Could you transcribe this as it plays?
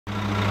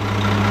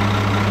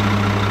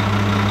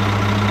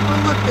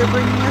they're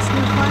bringing us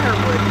new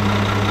firewood.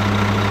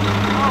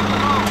 Oh,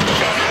 come on.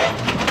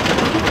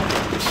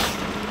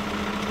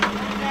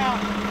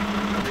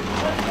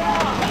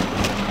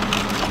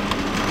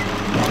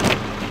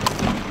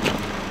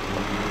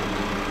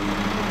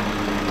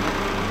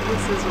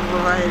 This is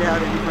right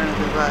out in front of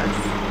the bus.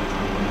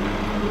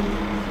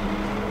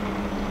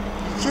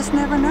 You just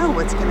never know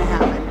what's going to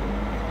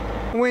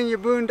happen when you're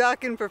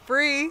boondocking for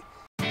free.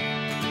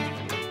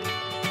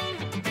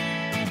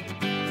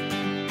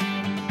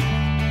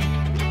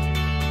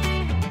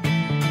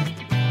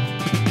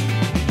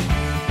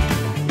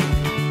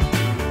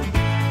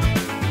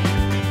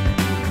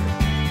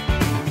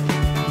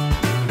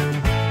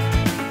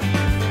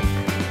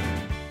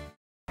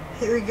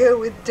 Here we go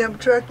with dump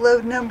truck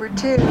load number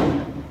 2.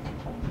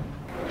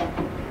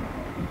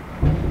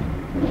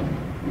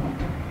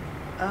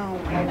 Oh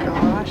my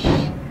gosh.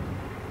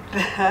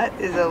 That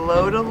is a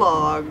load of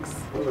logs.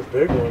 Those are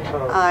big ones,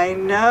 huh? I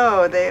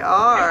know, they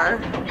are.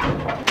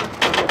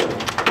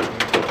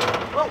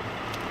 Oh.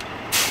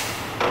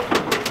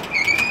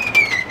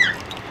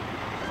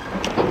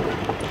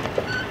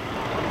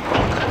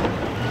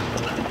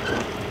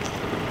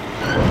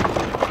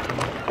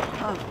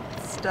 Oh,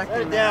 it's stuck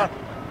in there.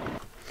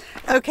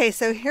 Okay,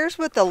 so here's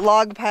what the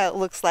log pile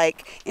looks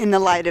like in the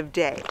light of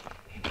day.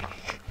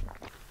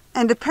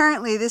 And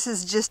apparently this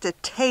is just a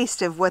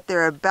taste of what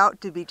they're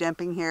about to be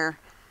dumping here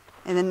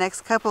in the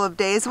next couple of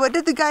days. What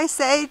did the guy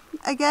say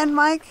again,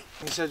 Mike?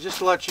 He said, just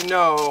to let you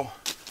know,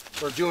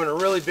 we're doing a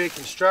really big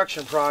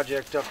construction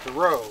project up the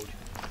road.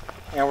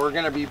 And we're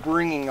going to be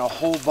bringing a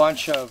whole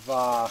bunch of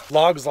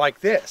logs like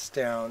this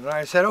down. And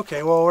I said,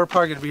 okay, well, we're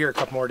probably going to be here a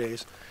couple more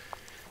days.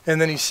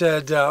 And then he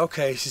said,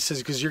 okay, he says,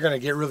 because you're going to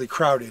get really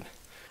crowded.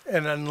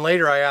 And then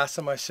later I asked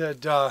him, I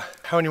said, how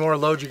many more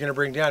loads are you going to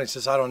bring down? He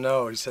says, I don't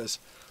know. He says,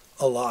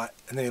 a lot.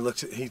 And then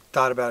he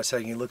thought about it a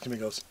second. He looked at me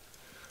and goes,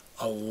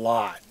 a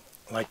lot.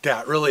 Like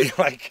that, really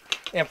like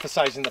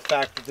emphasizing the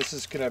fact that this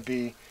is going to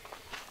be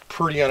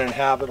pretty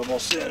uninhabitable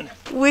soon.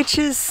 Which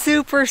is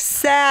super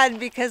sad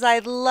because I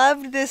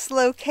loved this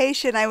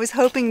location. I was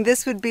hoping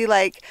this would be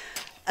like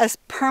a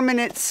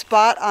permanent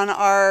spot on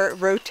our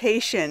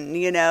rotation,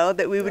 you know,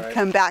 that we would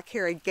come back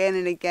here again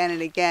and again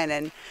and again,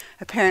 and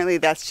apparently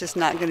that's just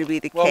not going to be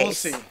the case. Well, we'll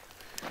see.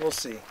 We'll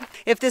see.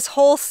 If this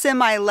whole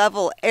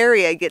semi-level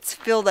area gets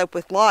filled up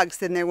with logs,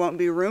 then there won't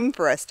be room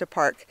for us to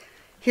park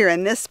here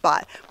in this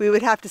spot. We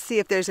would have to see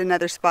if there's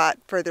another spot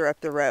further up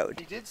the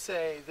road. He did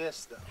say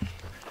this though.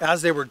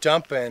 As they were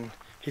dumping,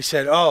 he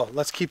said, "Oh,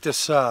 let's keep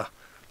this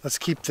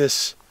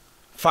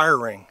fire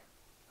ring."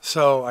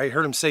 So I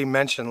heard him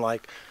mention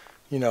like,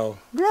 you know.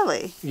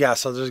 Really? Yeah.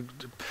 So there's,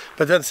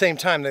 but at the same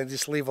time, they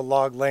just leave a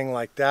log laying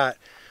like that.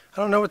 I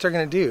don't know what they're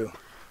gonna do.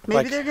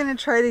 Maybe they're going to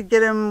try to get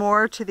them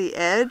more to the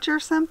edge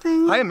or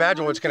something? I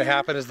imagine what's going to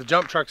happen is the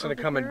dump truck's going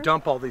to come and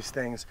dump all these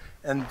things,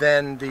 and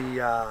then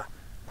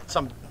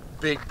some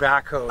big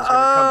backhoe is going to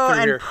come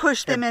through here and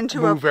push them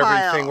into a move pile.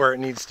 everything where it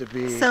needs to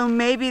be. So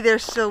maybe there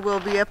still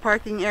will be a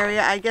parking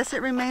area. I guess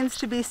it remains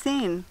to be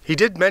seen. He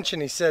did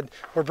mention, he said,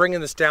 we're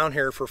bringing this down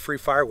here for free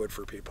firewood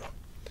for people.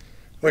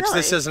 Which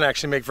Really? This doesn't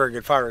actually make very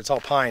good fire. It's all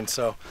pine,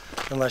 so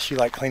unless you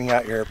like cleaning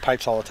out your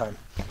pipes all the time.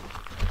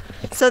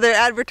 So they're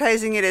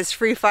advertising it as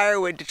free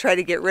firewood to try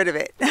to get rid of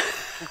it.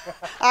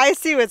 I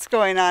see what's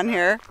going on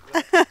here.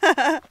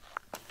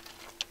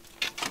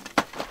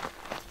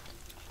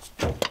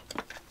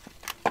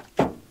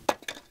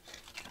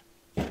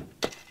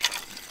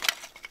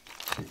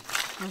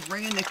 We're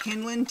bringing the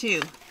kindling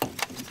too.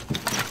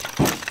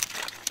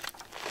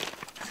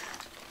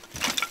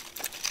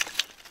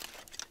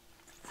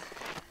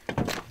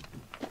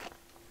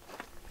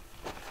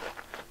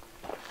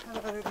 How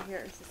about over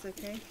here? Is this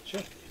okay?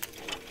 Sure.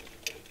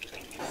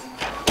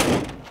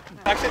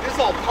 Actually, this is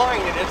all pine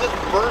and it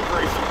doesn't burn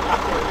very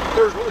fast.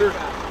 There's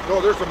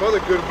some other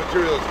good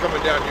material that's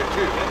coming down here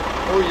too.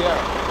 Oh yeah.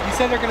 He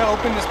said they're going to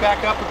open this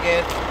back up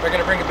again. They're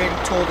going to bring a big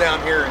tool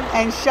down here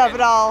and shove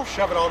it all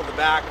to the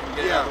back and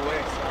get it out of the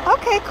way. So.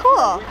 Okay,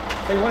 cool.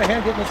 Hey, you want a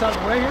hand getting this out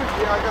of the way here?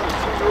 Yeah, I got to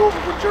swing her over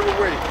whichever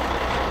way.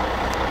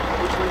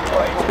 Which way you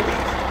want?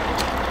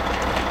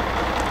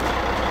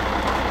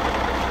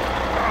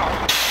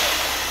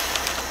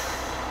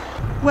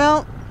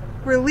 Well,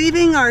 we're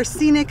leaving our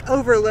scenic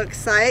overlook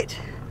site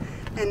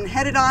and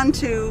headed on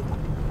to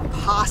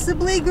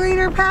possibly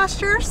greener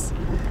pastures.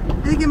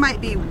 I think it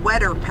might be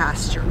wetter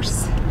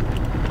pastures.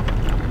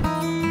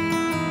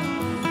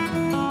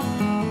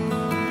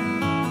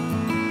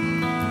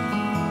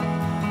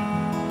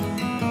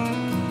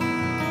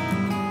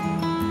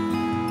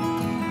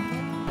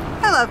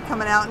 I love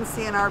coming out and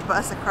seeing our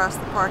bus across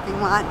the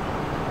parking lot.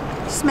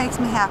 It just makes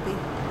me happy.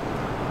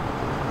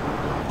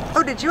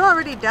 Oh, did you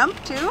already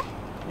dump too?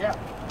 Yeah.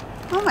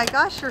 Oh my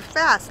gosh, you're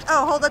fast.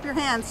 Oh, hold up your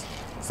hands.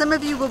 Some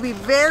of you will be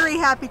very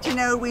happy to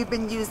know we've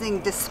been using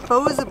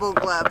disposable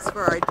gloves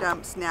for our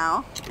dumps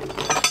now.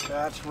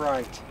 That's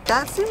right.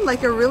 That seemed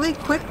like a really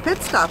quick pit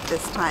stop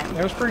this time.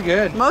 It was pretty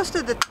good. Most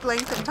of the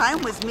length of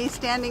time was me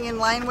standing in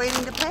line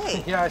waiting to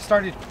pay. Yeah, I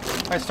started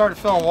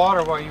filling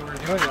water while you were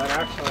doing that,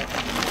 actually.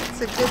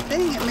 That's a good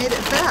thing. It made it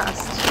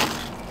fast.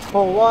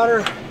 Full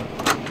water.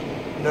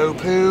 No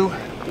poo.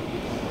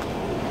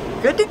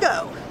 Good to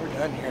go. We're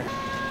done here.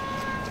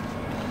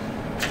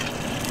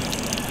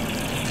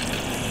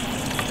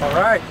 All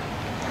right.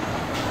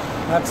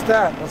 That's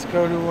that. Let's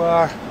go to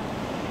our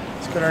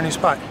new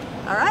spot.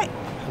 All right.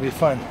 It'll be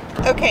fun.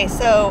 Okay,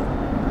 so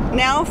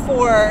now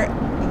for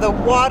the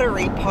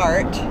watery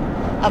part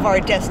of our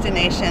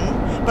destination,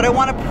 but I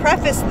want to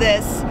preface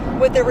this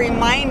with a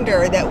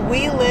reminder that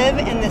we live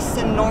in the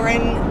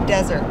Sonoran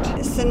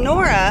Desert.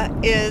 Sonora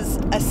is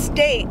a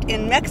state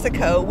in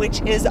Mexico,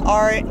 which is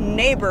our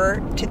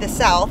neighbor to the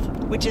south,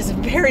 which is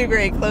very,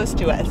 very close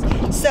to us.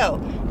 So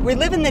we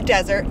live in the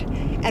desert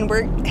and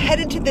we're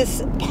headed to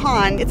this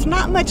pond. It's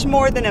not much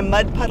more than a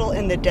mud puddle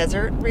in the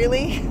desert,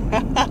 really.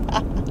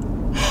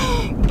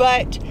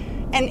 But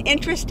an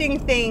interesting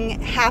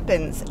thing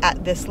happens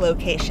at this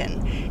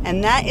location,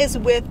 and that is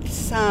with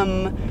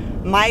some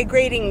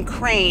migrating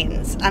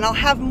cranes. And I'll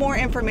have more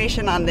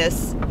information on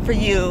this for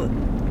you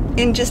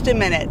in just a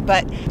minute.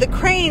 But the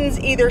cranes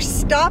either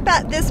stop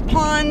at this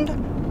pond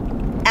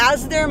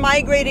as they're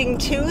migrating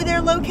to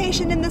their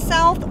location in the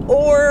south,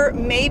 or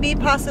maybe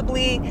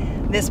possibly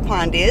this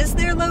pond is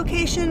their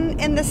location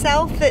in the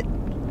south, that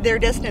their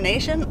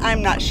destination.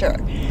 I'm not sure.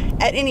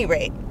 At any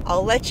rate,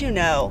 I'll let you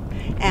know.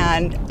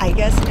 And I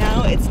guess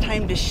now it's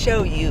time to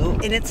show you.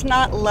 And it's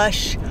not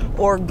lush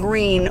or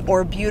green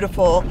or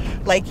beautiful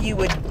like you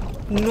would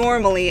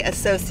normally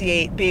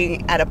associate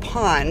being at a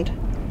pond.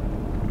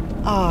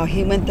 Oh,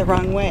 he went the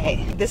wrong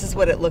way. This is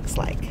what it looks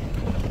like.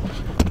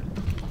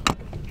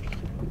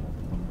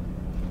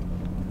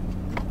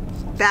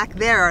 Back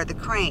there are the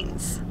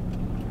cranes.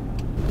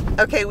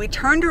 Okay, we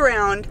turned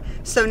around,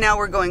 so now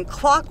we're going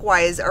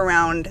clockwise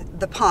around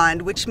the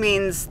pond, which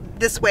means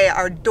this way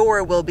our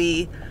door will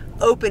be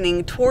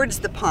opening towards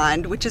the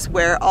pond, which is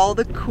where all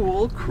the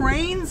cool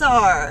cranes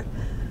are.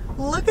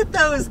 Look at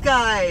those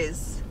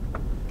guys.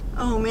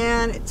 Oh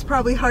man, it's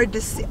probably hard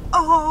to see.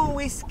 Oh,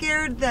 we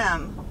scared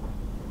them.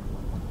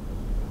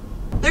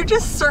 They're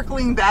just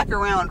circling back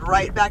around,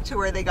 right back to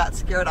where they got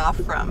scared off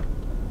from.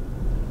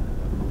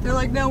 They're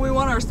like, no, we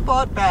want our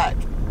spot back.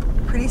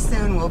 Pretty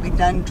soon we'll be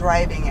done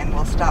driving and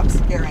we'll stop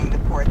scaring the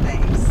poor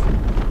things.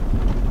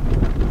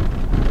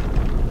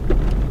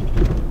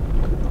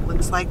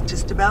 Looks like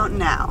just about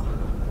now.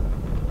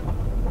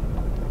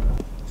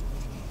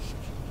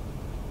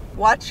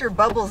 Watch your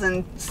bubbles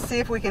and see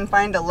if we can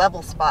find a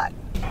level spot.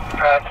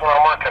 That's what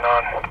I'm working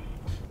on.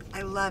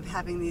 I love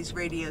having these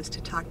radios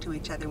to talk to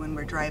each other when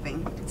we're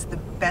driving. It's the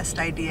best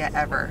idea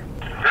ever.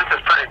 This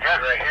is pretty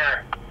good right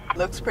here.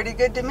 Looks pretty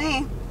good to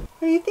me.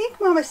 What do you think,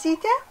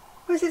 Mamacita?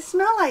 What does it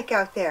smell like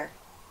out there?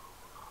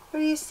 What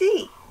do you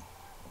see?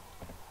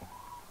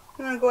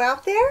 You want to go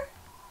out there?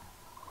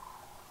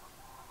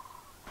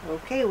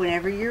 Okay,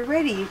 whenever you're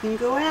ready, you can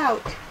go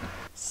out.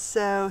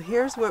 So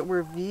here's what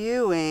we're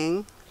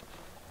viewing.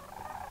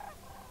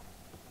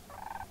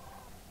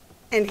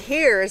 And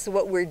here's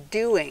what we're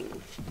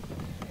doing.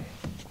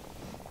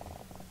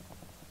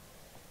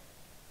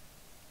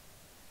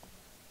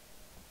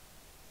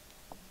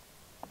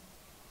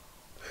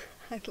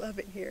 I love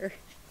it here.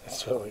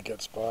 That's a really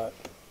good spot.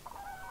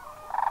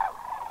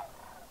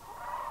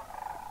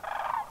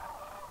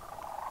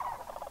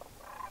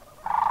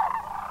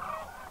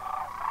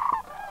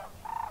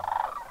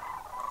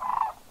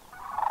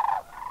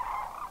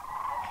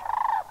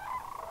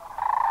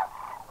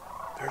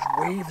 There's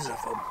waves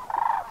of them.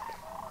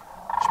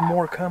 There's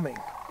more coming.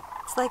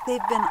 It's like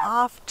they've been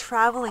off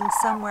traveling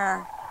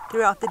somewhere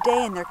throughout the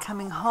day and they're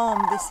coming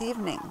home this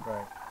evening.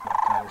 Right. Oh my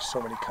God, there's so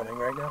many coming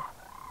right now.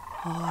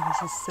 Oh,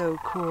 this is so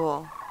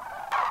cool.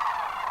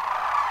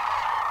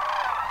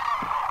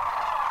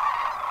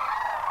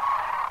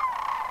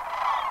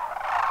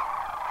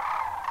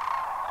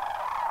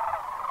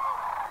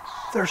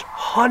 There's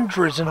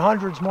hundreds and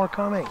hundreds more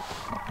coming.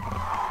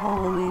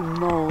 Holy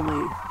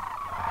moly.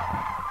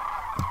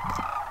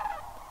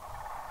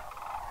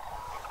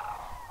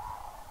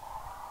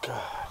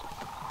 God.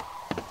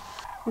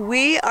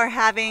 We are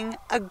having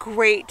a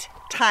great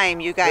time,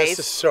 you guys. This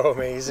is so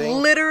amazing.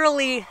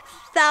 Literally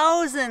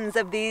thousands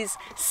of these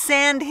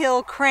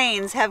Sandhill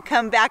Cranes have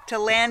come back to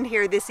land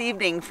here this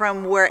evening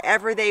from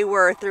wherever they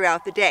were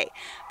throughout the day.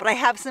 But I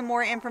have some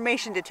more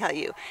information to tell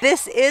you.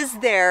 This is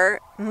their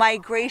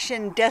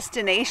migration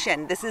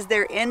destination. This is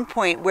their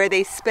endpoint where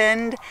they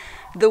spend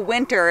the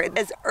winter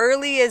as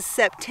early as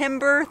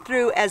September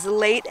through as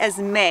late as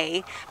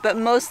May, but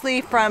mostly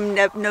from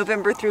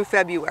November through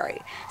February.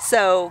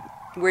 So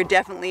we're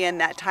definitely in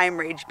that time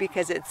range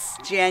because it's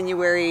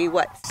January,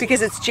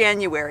 Because it's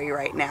January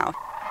right now.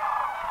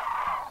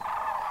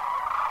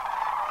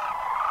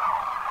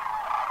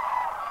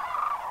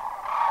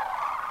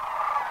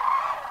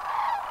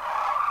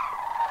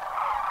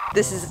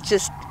 This is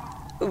just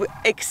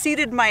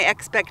exceeded my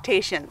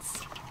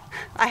expectations.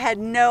 I had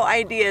no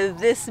idea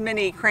this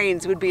many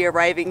cranes would be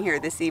arriving here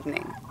this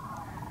evening.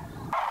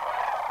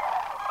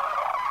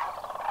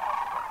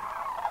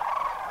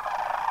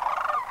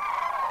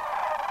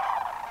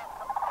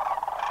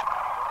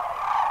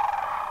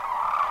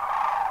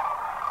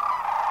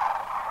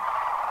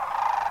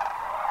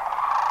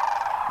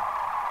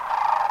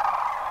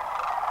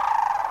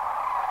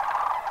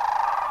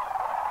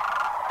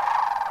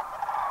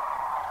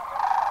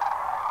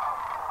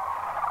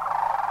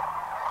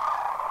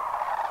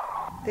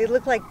 They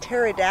look like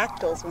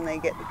pterodactyls when they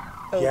get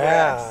over us.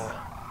 Yeah.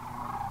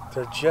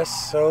 They're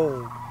just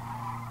so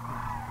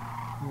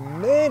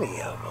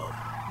many of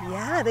them.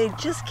 Yeah, they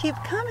just keep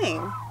coming.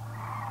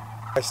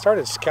 I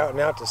started scouting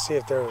out to see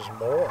if there was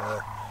more.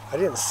 I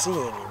didn't see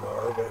any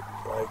more, but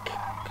like,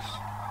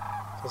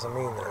 doesn't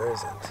mean there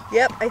isn't.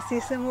 Yep, I see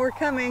some more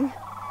coming.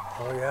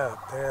 Oh yeah,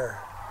 up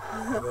there.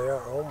 There they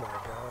are. Oh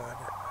my God.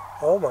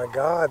 Oh my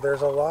God,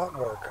 there's a lot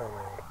more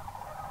coming.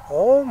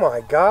 Oh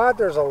my God,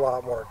 there's a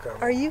lot more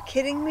coming. Are you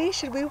kidding me?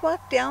 Should we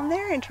walk down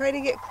there and try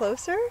to get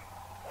closer?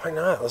 Why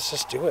not? Let's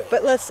just do it.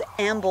 But let's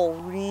amble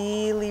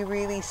really,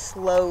 really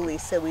slowly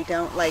so we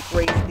don't like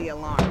raise the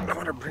alarm. I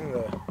want to bring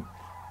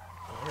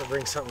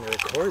something to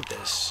record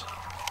this.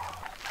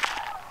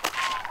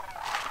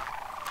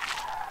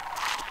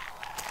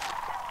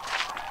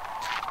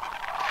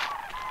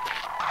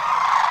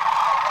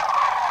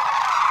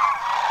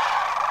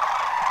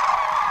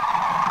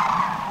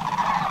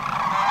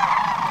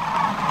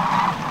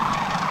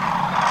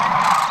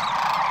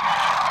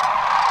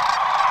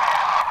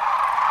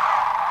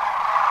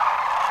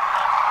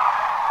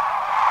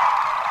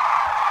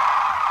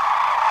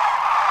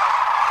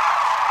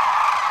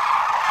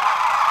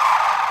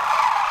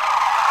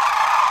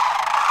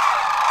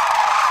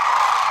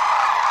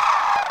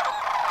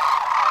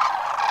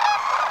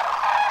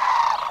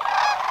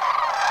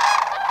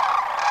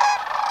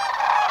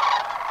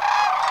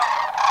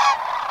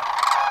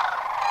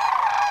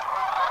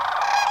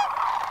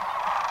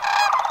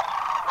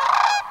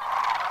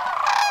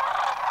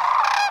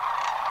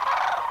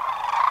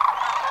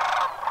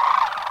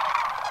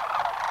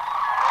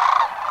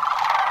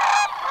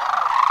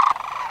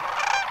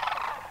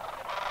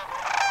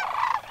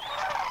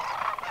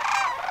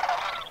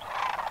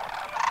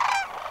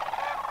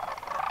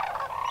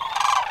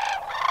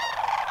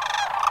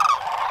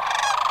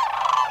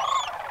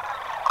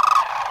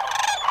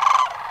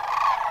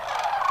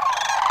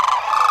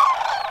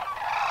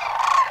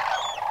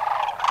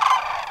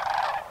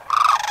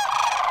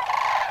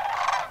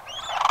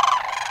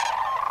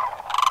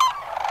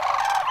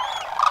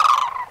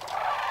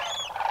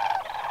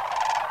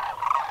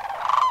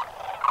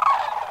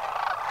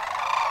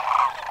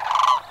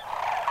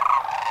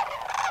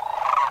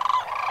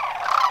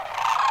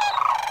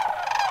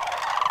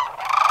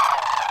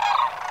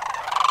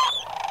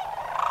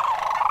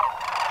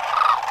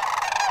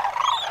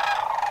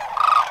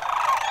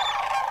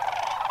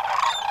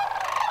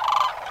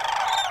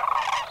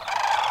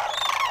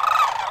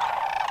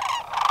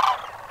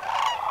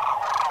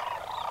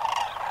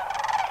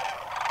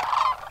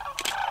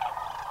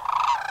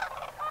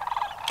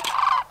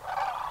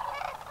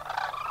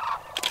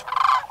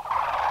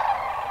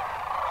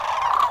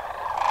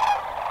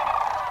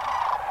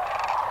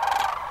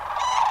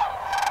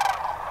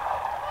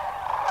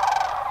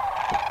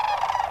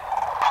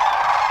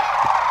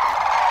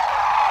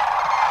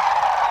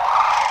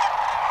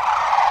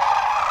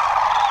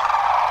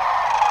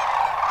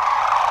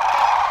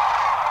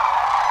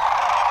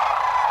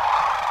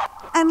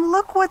 And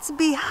look what's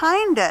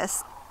behind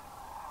us.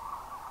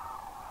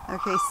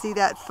 Okay, see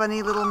that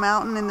funny little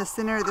mountain in the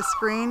center of the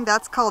screen?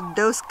 That's called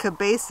Dos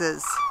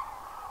Cabezas,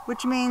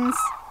 which means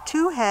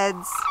two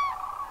heads,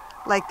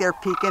 like they're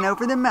peeking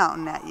over the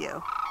mountain at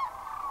you.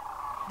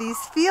 These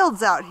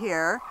fields out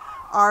here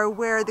are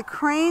where the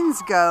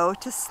cranes go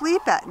to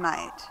sleep at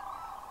night.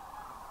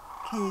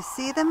 Can you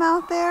see them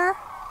out there?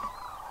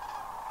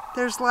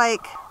 There's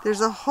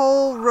a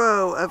whole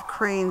row of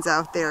cranes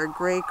out there,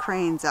 gray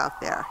cranes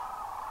out there.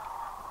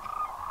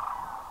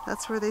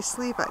 That's where they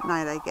sleep at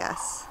night, I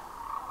guess.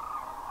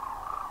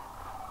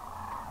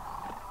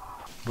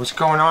 What's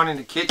going on in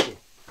the kitchen?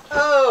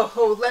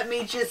 Oh, let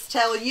me just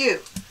tell you.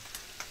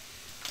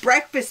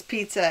 Breakfast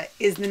pizza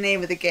is the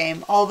name of the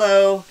game,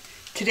 although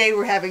today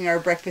we're having our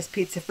breakfast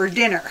pizza for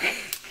dinner.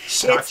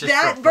 It's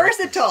that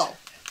versatile.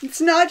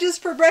 It's not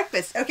just for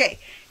breakfast. Okay,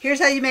 here's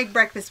how you make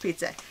breakfast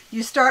pizza.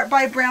 You start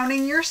by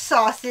browning your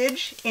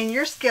sausage in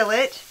your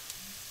skillet.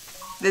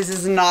 This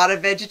is not a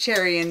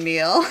vegetarian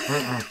meal.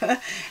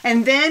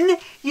 And then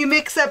you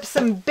mix up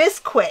some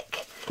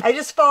Bisquick. I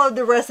just followed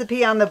the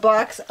recipe on the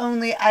box,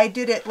 only I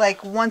did it like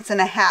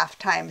 1.5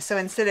 times. So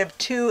instead of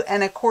 2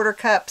 1/4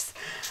 cups,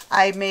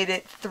 I made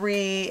it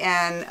 3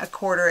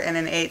 1/4 and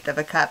 1/8 of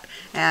a cup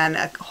and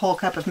a whole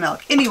cup of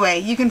milk. Anyway,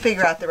 you can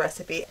figure out the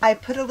recipe. I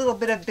put a little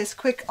bit of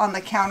Bisquick on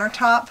the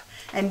countertop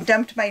and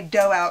dumped my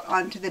dough out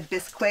onto the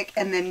Bisquick,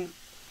 and then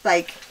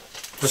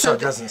so it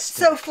doesn't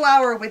stick. So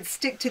flour would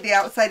stick to the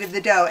outside of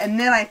the dough, and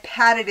then I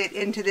patted it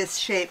into this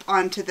shape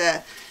onto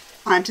the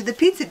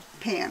pizza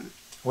pan.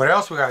 What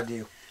else we gotta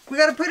do? We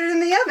gotta put it in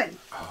the oven.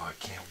 Oh, I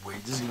can't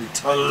wait. This is gonna be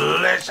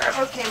delicious.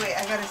 Okay, wait,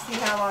 I gotta see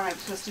how long I'm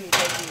supposed to be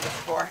baking this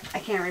for. I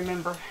can't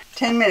remember.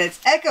 10 minutes.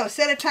 Echo,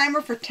 set a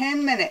timer for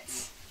 10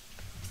 minutes.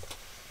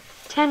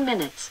 10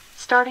 minutes.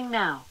 Starting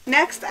now.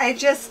 Next, I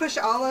just push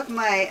all of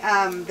my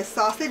the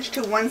sausage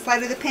to one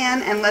side of the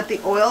pan and let the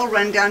oil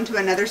run down to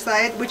another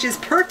side, which is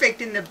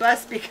perfect in the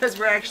bus because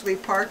we're actually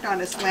parked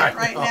on a slant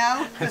right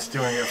now. It's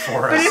doing it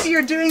for us. But if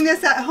you're doing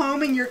this at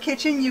home in your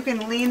kitchen, you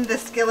can lean the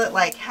skillet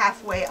like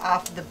halfway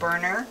off the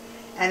burner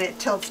and it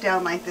tilts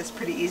down like this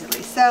pretty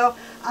easily. So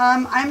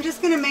I'm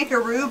just going to make a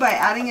roux by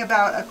adding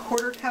about a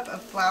 1/4 cup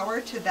of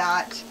flour to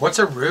that. What's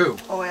a roux?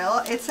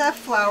 Oil. It's a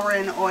flour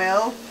and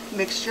oil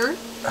mixture.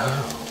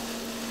 Oh.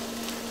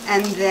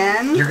 And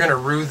then... You're going to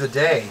roux the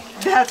day.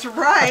 That's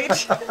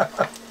right.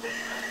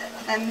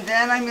 And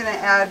then I'm going to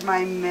add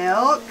my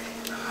milk.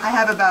 I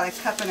have about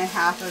 1.5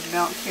 cups of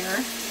milk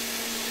here.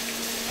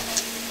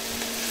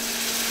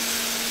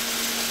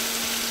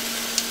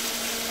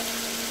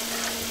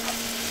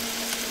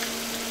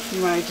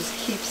 You want to just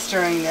keep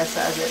stirring this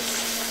as it's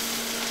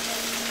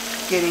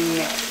getting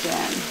mixed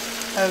in.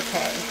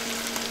 Okay.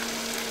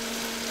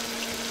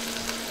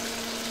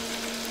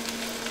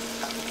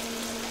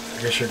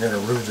 I guess you're going to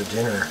roux the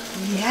dinner.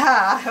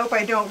 Yeah, I hope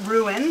I don't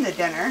ruin the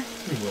dinner.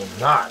 You will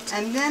not.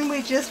 And then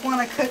we just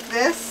want to cook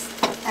this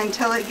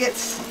until it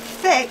gets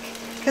thick,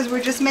 because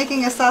we're just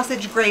making a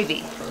sausage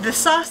gravy. The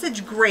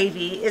sausage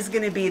gravy is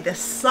going to be the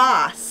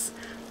sauce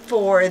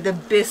for the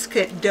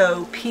biscuit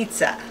dough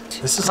pizza.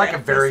 This is like a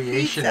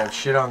variation of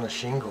shit on the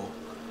shingle.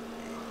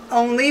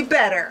 Only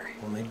better.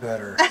 Only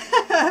better.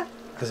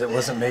 Because it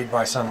wasn't made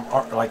by some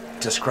like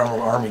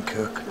disgruntled army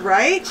cook.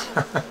 Right?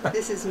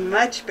 This is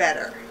much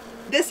better.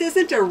 This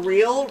isn't a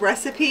real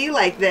recipe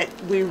like that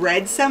we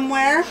read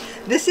somewhere.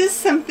 This is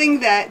something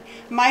that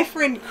my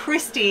friend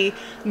Christy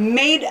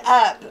made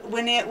up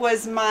when it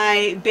was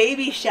my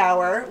baby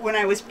shower when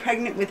I was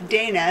pregnant with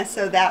Dana.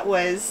 So that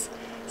was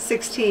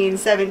 16,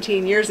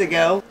 17 years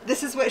ago.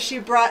 This is what she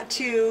brought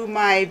to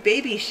my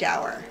baby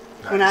shower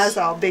when I was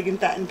all big and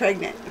fat and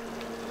pregnant.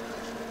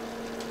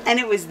 And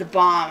it was the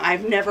bomb.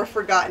 I've never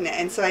forgotten it.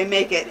 And so I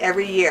make it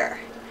every year.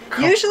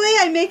 Usually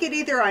I make it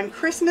either on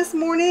Christmas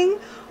morning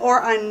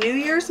or on New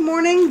Year's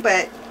morning,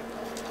 but...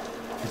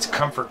 It's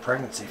comfort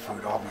pregnancy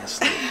food,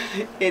 obviously.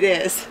 It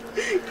is,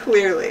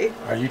 clearly.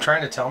 Are you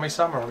trying to tell me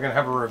something? Are we going to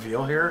have a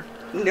reveal here?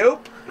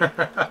 Nope.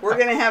 We're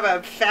going to have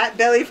a fat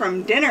belly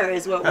from dinner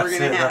is what we're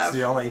going to have. That's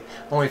the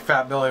only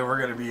fat belly we're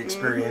going to be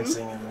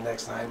experiencing in the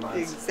next 9 months.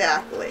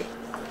 Exactly.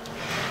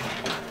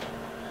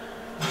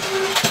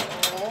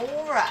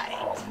 All right.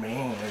 Oh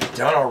man, it's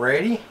done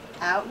already?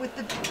 Out with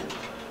the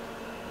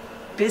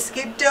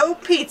biscuit dough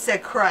pizza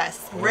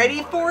crust,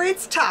 ready for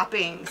its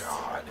toppings.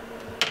 God.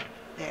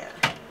 There.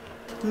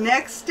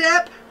 Next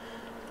step,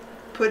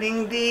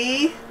 putting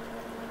the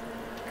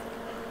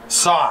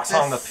sauce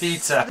on the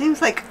pizza.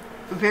 Seems like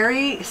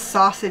very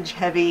sausage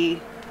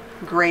heavy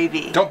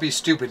gravy. Don't be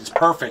stupid, it's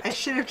perfect. I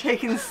should have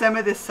taken some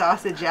of the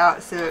sausage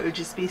out so it would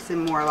just be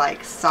some more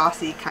like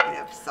saucy kind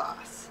of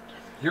sauce.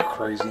 You're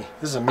crazy.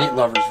 This is a meat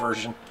lover's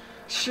version.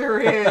 Sure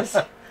is.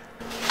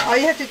 All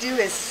you have to do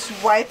is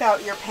swipe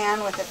out your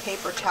pan with a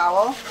paper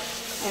towel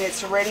and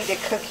it's ready to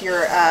cook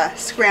your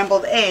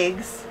scrambled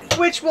eggs,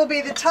 which will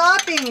be the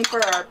topping for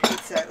our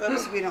pizza.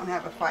 Oops, we don't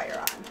have a fire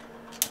on.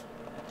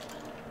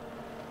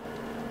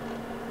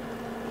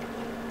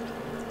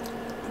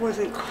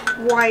 Wasn't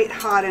quite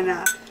hot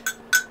enough.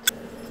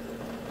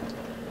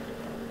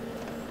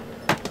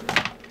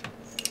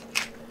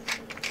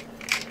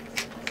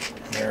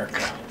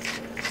 America.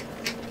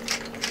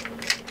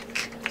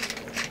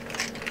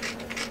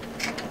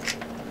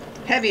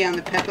 Heavy on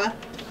the pepper.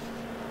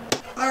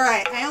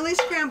 Alright, I only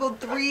scrambled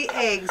 3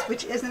 eggs,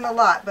 which isn't a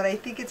lot, but I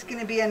think it's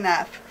going to be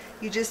enough.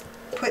 You just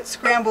put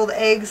scrambled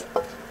eggs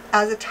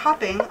as a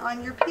topping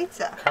on your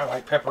pizza. Kind of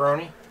like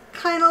pepperoni?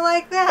 Kind of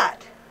like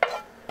that.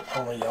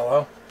 Only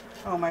yellow?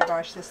 Oh my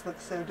gosh, this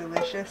looks so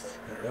delicious.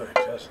 It really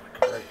does look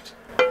great.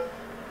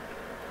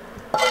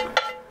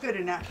 Good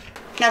enough.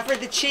 Now for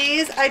the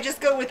cheese, I just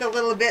go with a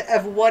little bit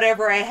of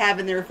whatever I have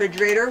in the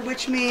refrigerator,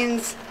 which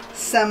means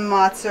some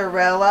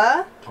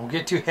mozzarella. Don't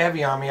get too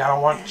heavy on me. I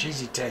don't want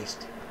cheesy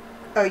taste.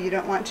 Oh, you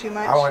don't want too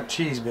much? I want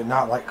cheese, but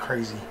not like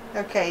crazy.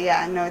 Okay,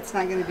 yeah, no, it's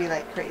not going to be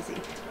like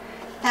crazy.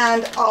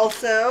 And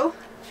also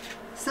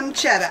some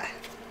cheddar.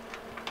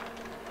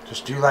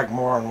 Just do like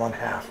more on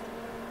 1/2.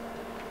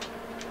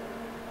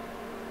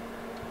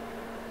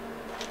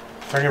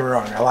 Don't get me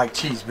wrong, I like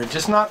cheese, but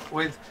just not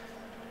with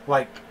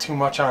like too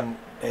much on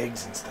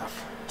eggs and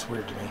stuff. It's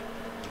weird to me.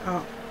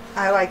 Oh,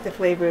 I like the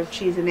flavor of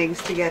cheese and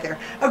eggs together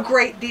a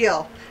great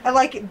deal. I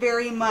like it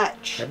very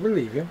much. I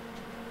believe you.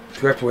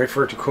 Do we have to wait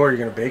for it to cool or are you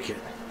going to bake it?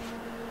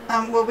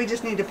 Well, we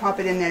just need to pop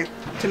it in there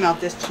to melt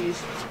this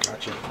cheese.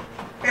 Gotcha.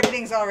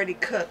 Everything's already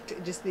cooked.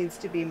 It just needs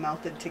to be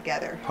melted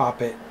together.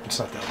 Pop it. It's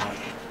not that hot.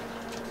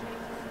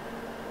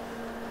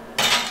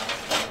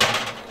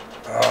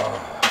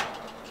 Oh,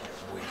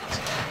 can't wait.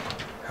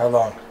 How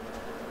long?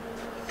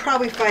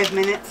 Probably 5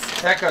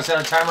 minutes. Echo set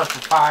a timer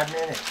for 5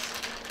 minutes.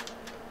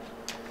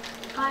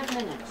 5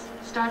 minutes,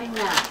 starting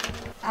now.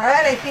 All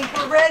right, I think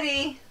we're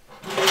ready.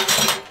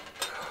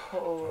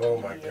 Oh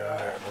my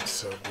God, it looks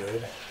so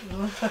good.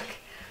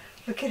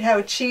 Look at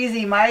how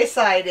cheesy my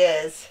side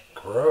is.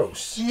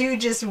 Gross. You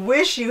just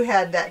wish you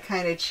had that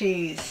kind of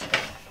cheese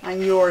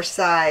on your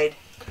side.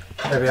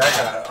 Maybe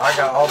I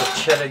got all the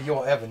cheddar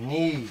you'll ever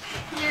need.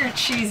 You're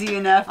cheesy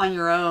enough on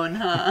your own,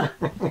 huh?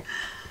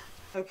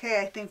 Okay,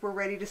 I think we're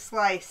ready to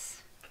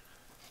slice.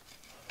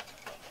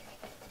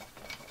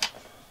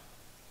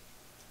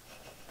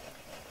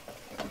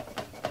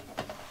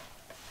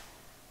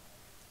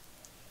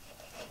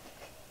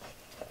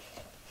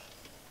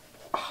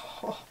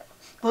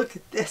 Look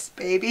at this,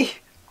 baby.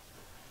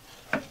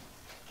 Oh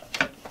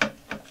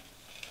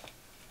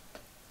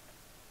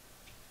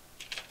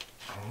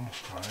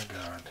my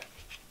God.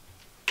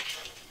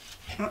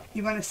 Oh,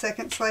 you want a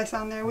second slice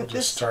on there with We'll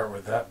this? just start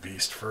with that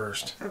beast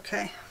first.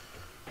 Okay.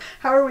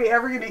 How are we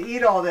ever going to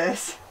eat all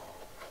this?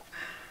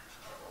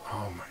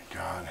 Oh my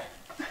God.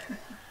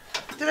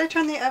 Did I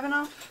turn the oven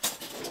off?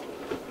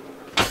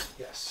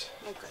 Yes.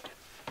 Oh, good.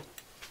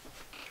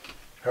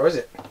 How is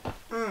it?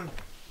 Mmm.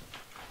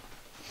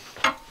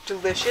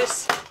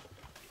 Delicious.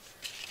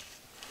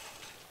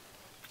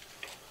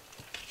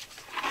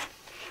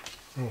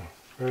 It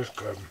is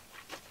good.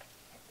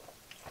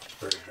 It's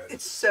very good.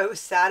 It's so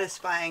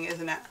satisfying,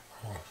 isn't it?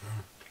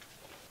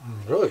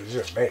 Really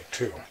easy to make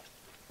too.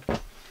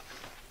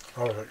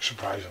 Oh, like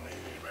surprisingly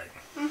easy to make.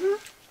 Mm-hmm.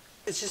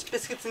 It's just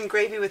biscuits and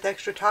gravy with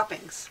extra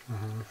toppings,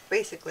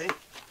 basically.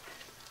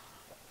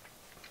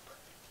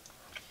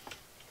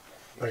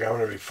 Like I'm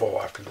gonna be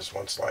full after this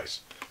one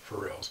slice,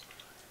 for reals.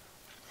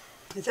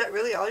 Is that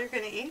really all you're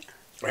going to eat?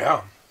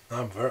 Yeah,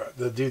 I'm very.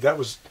 Dude, that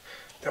was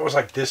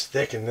like this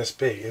thick and this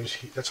big.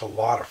 That's a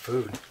lot of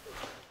food.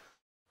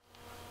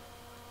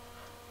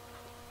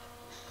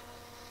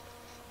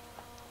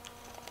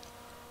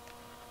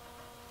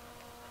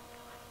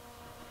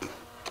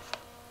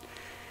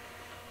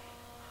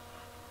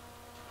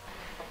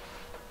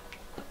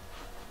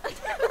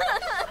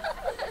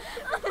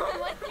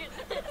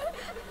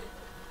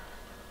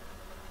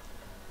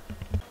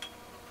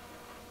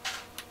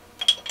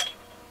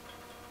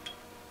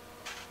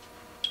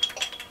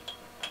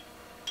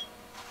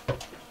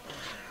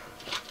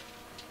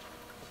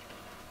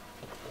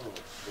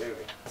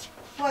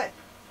 What?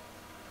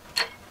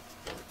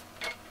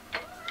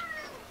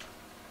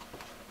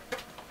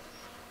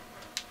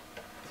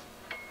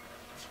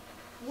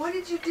 What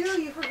did you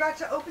do? You forgot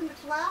to open the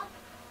flap?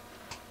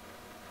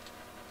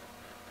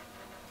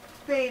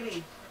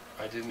 Baby.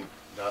 I didn't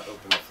not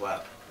open the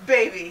flap.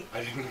 Baby.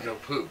 I didn't go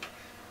poop.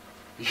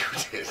 You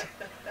did.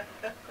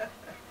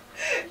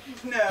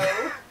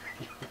 No.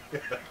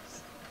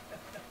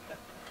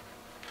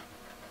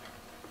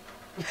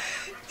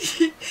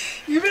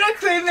 You better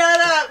clean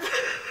that up.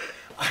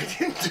 I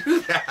didn't do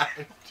that.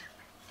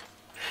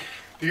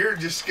 You're a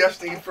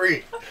disgusting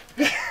freak.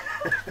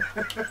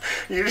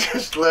 You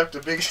just left a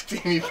big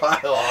steamy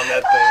pile on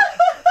that thing.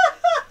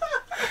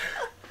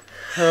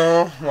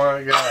 Oh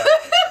my God.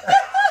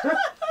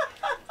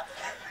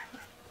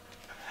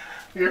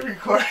 You're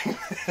recording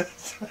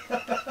this.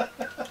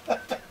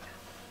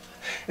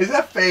 Is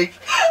that fake?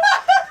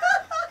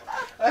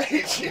 I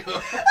hate you.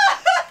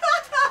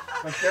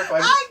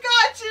 I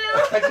got you.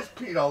 I just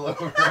peed all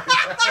over it.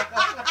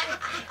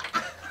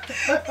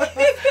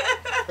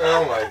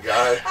 Oh my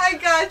God. I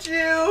got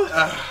you.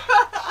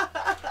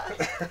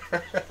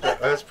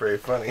 That's pretty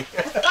funny.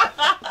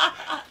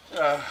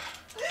 Have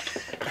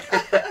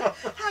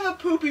a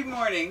poopy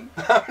morning.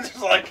 I'm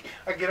just like,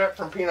 I get up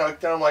from peeing, I look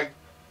down, I'm like,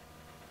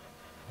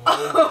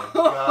 oh my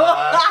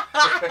God.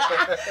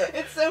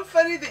 It's so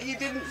funny that you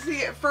didn't see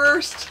it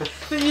first.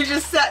 Then you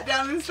just sat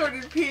down and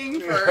started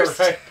peeing first.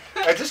 Right.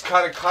 I just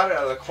kind of caught it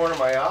out of the corner of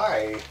my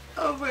eye.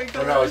 Oh my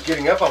God. When I was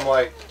getting up, I'm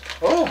like,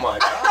 oh my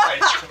God.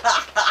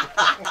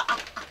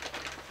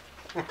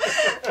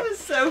 That was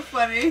so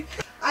funny.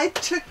 I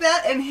took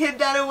that and hid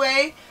that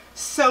away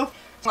so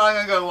long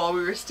ago while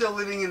we were still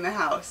living in the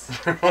house.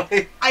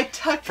 Really? I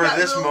tucked For that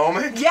this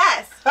moment?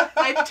 Yes.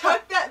 I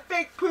tucked that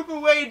fake poop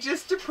away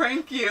just to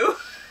prank you.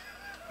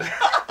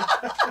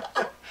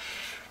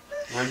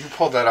 Well, you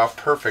pulled that off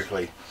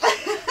perfectly.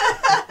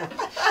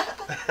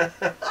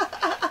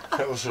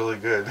 That was really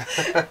good.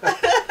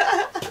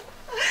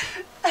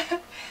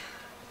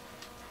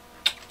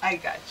 I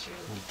got you.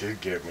 You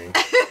did get me.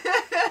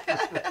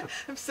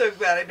 I'm so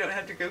glad I don't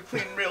have to go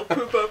clean real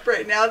poop up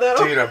right now, though.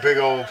 Dude, a big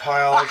old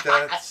pile like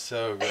that,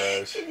 so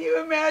gross. Can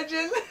you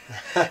imagine?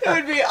 It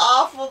would be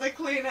awful to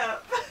clean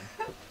up.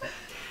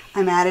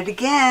 I'm at it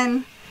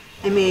again.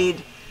 I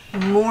made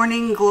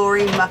Morning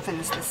Glory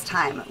muffins this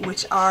time,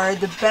 which are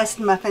the best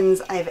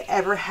muffins I've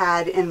ever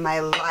had in my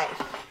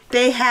life.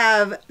 They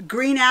have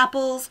green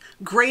apples,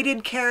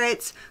 grated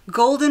carrots,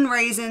 golden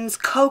raisins,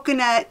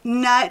 coconut,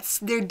 nuts.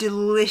 They're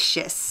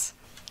delicious.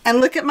 And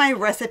look at my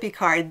recipe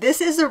card. This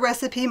is a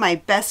recipe my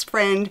best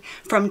friend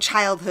from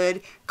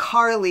childhood,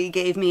 Carly,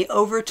 gave me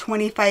over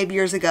 25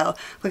 years ago.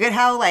 Look at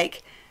how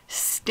like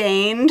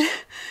stained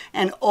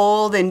and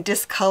old and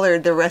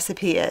discolored the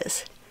recipe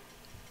is.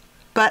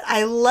 But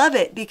I love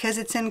it because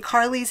it's in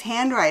Carly's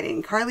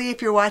handwriting. Carly,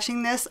 if you're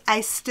watching this,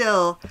 I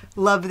still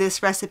love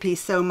this recipe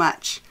so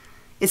much.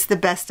 It's the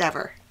best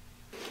ever.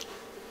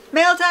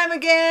 Mail time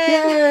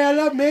again! Yay, I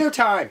love mail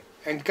time.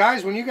 And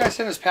guys, when you guys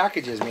send us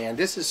packages, man,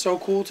 this is so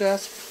cool to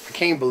us. I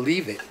can't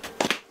believe it.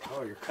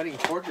 Oh, you're cutting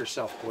toward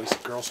yourself, Boy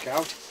Girl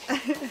Scout.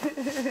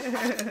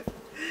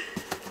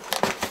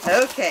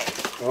 Okay.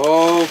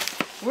 Oh.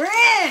 We're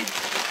in!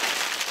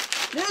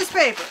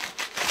 Newspaper.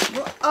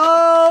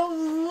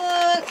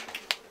 Oh, look!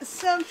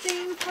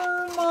 Something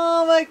her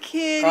mama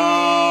kitty.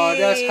 Oh,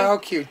 that's how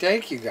cute.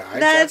 Thank you, guys.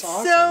 That's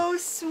awesome. so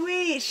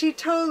sweet.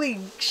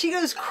 She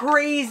goes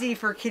crazy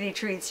for kitty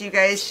treats, you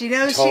guys. She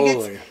knows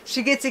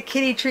she gets a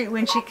kitty treat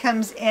when she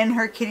comes in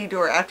her kitty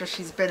door after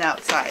she's been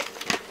outside.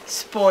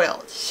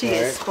 Spoiled. She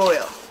is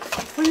spoiled.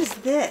 What is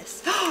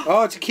this?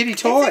 Oh, it's a kitty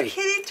toy. It's a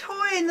kitty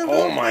toy and the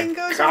little thing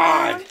goes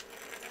God. around.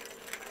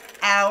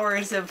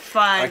 Hours of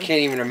fun. I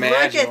can't even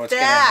imagine what's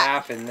going to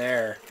happen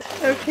there.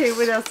 Okay,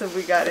 what else have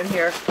we got in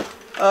here?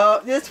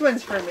 Oh, this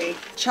one's for me.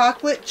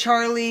 Chocolate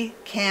Charlie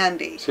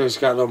candy. So it's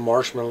got little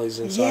marshmallows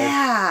inside.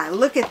 Yeah,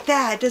 look at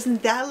that.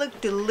 Doesn't that look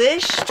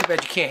delish? Too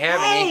bad you can't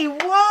have any. Hey,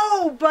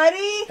 whoa,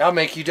 buddy. That'll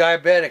make you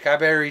diabetic. I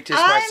better eat this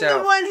myself. I'm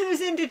the one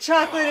who's into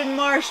chocolate and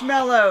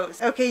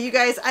marshmallows. Okay, you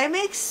guys, I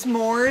make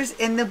s'mores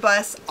in the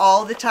bus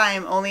all the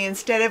time, only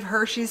instead of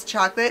Hershey's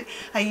chocolate,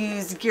 I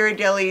use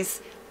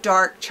Ghirardelli's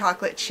dark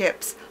chocolate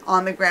chips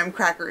on the graham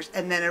crackers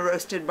and then a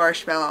roasted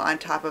marshmallow on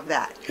top of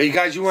that. Hey, you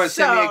guys, you want to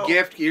send me a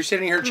gift? You're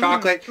sending her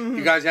chocolate.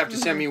 You guys have to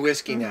send me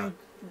whiskey now.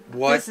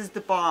 What? This is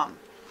the bomb.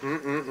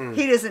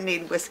 He doesn't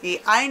need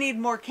whiskey. I need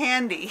more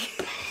candy.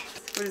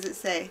 What does it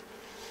say?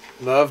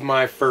 Love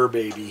my fur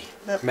baby.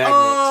 Magnet.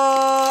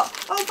 Oh,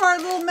 for our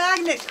little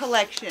magnet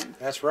collection.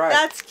 That's right.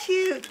 That's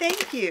cute.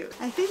 Thank you.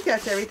 I think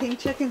that's everything.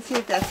 Check and see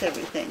if that's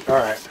everything. All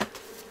right.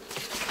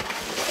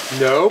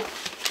 Nope.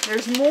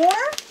 There's more?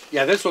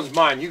 Yeah, this one's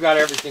mine. You got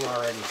everything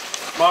already.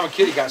 Mama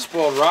Kitty got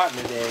spoiled rotten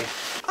today.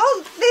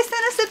 Oh, they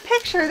sent us a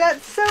picture.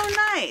 That's so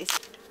nice.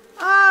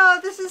 Oh,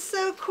 this is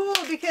so cool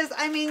because,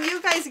 I mean,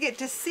 you guys get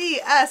to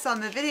see us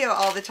on the video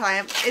all the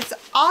time. It's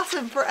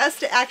awesome for us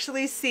to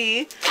actually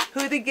see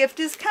who the gift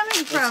is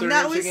coming from.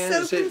 That was so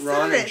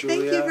considerate.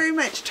 Thank you very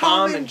much.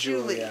 Tom and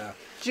Julie.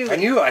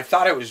 I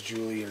thought it was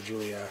Julie or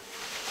Julia.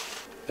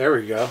 There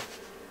we go.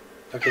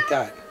 Look at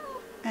that.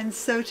 And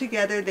so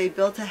together they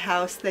built a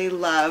house they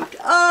loved.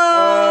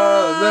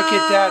 Oh, look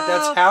at that.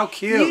 That's how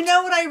cute. You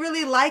know what I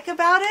really like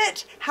about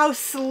it? How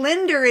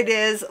slender it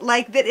is,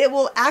 like that it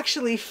will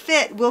actually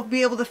fit. We'll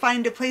be able to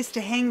find a place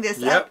to hang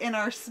this up in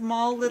our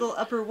small little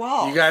upper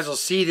wall. You guys will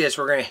see this.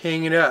 We're going to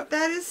hang it up.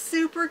 That is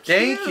super cute.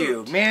 Thank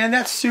you. Man,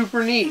 that's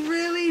super neat.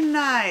 Really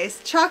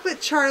nice. Chocolate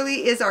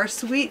Charlie is our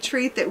sweet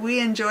treat that we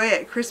enjoy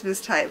at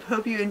Christmas time.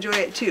 Hope you enjoy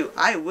it too.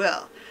 I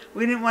will.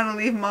 We didn't want to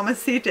leave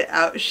Mamacita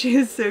out. She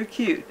is so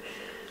cute.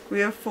 We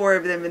have 4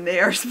 of them and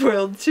they are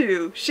spoiled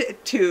too.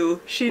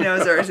 She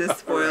knows ours is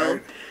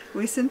spoiled. Right.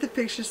 We sent the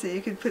picture so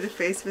you could put a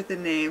face with a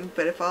name,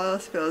 but if all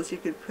else fails, you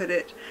could put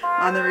it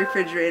on the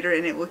refrigerator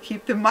and it will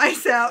keep the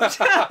mice out.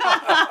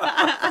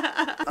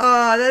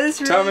 Oh, that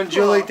is really Tom and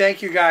Julie,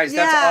 thank you guys.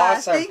 Yeah,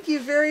 that's awesome. Thank you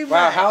very much.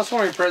 Wow,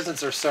 housewarming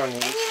presents are so neat.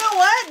 And you know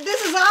what?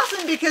 This is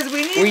awesome because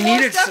we need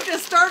more stuff to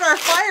start our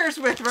fires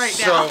with right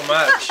now. So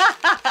much.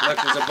 Look,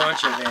 there's a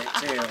bunch of it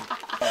too.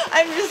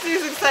 I'm just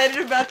as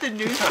excited about the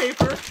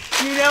newspaper.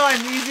 You know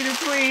I'm easy to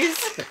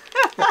please.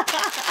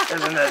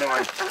 There's another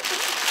one.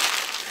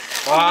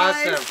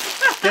 Awesome. Nice.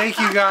 Thank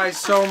you guys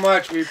so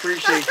much. We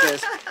appreciate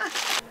this.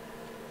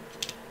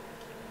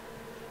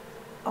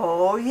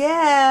 Oh,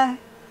 yeah.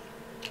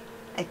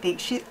 I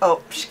think she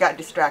got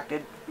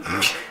distracted.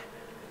 I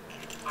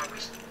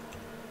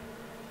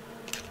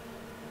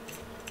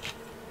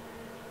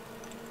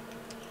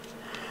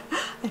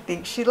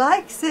think she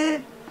likes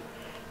it.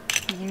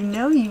 You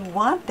know you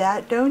want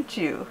that, don't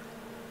you?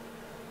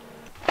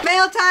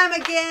 Mail time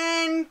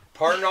again.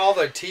 Pardon all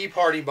the tea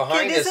party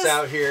behind us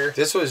out here.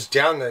 This was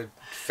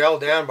fell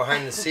down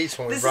behind the seats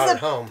when we brought it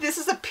home. This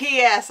is a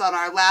PS on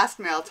our last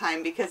mail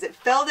time because it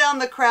fell down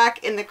the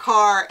crack in the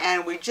car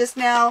and we just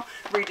now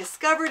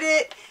rediscovered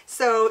it.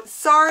 So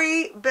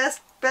sorry,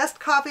 best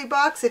coffee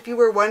box, if you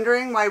were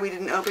wondering why we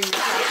didn't open your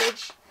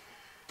package.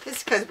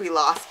 It's because we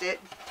lost it.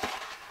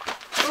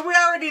 But we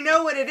already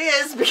know what it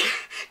is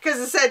because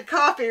it said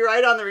coffee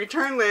right on the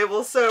return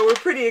label, so we're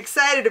pretty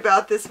excited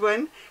about this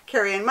one.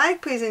 Carrie and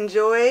Mike, please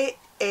enjoy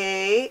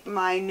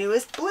my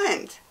newest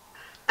blend.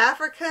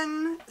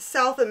 African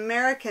South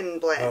American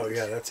blend. Oh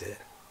yeah, that's it.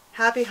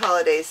 Happy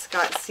holidays,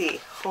 Scott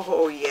C.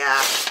 Oh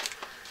yeah.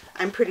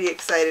 I'm pretty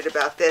excited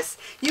about this.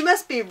 You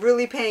must be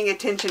really paying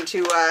attention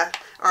to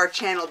our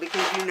channel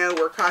because you know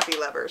we're coffee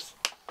lovers.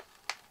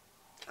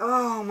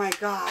 Oh my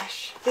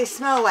gosh. They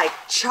smell like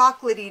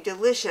chocolatey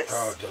delicious.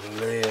 Oh,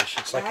 delish.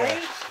 It's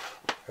like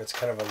it's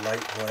kind of a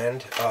light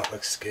blend. Oh, it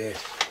looks good.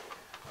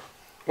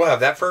 We'll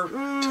have that for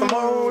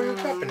tomorrow when we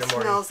wake up in the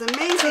morning. Smells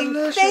amazing.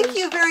 Delicious. Thank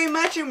you very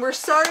much, and we're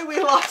sorry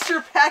we lost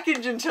your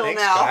package until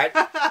now.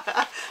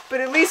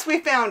 But at least we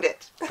found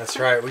it. That's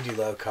right. We do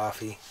love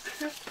coffee.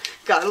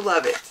 Gotta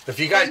love it. If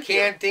you guys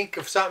can't think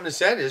of something to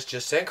send us,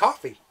 just send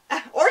coffee.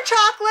 Or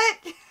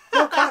chocolate.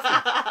 Or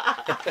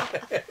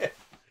coffee.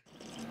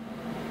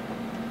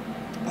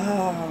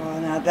 Oh,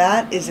 now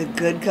that is a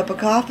good cup of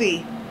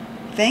coffee.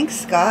 Thanks,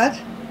 Scott.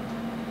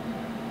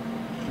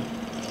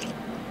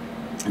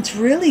 It's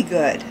really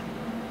good.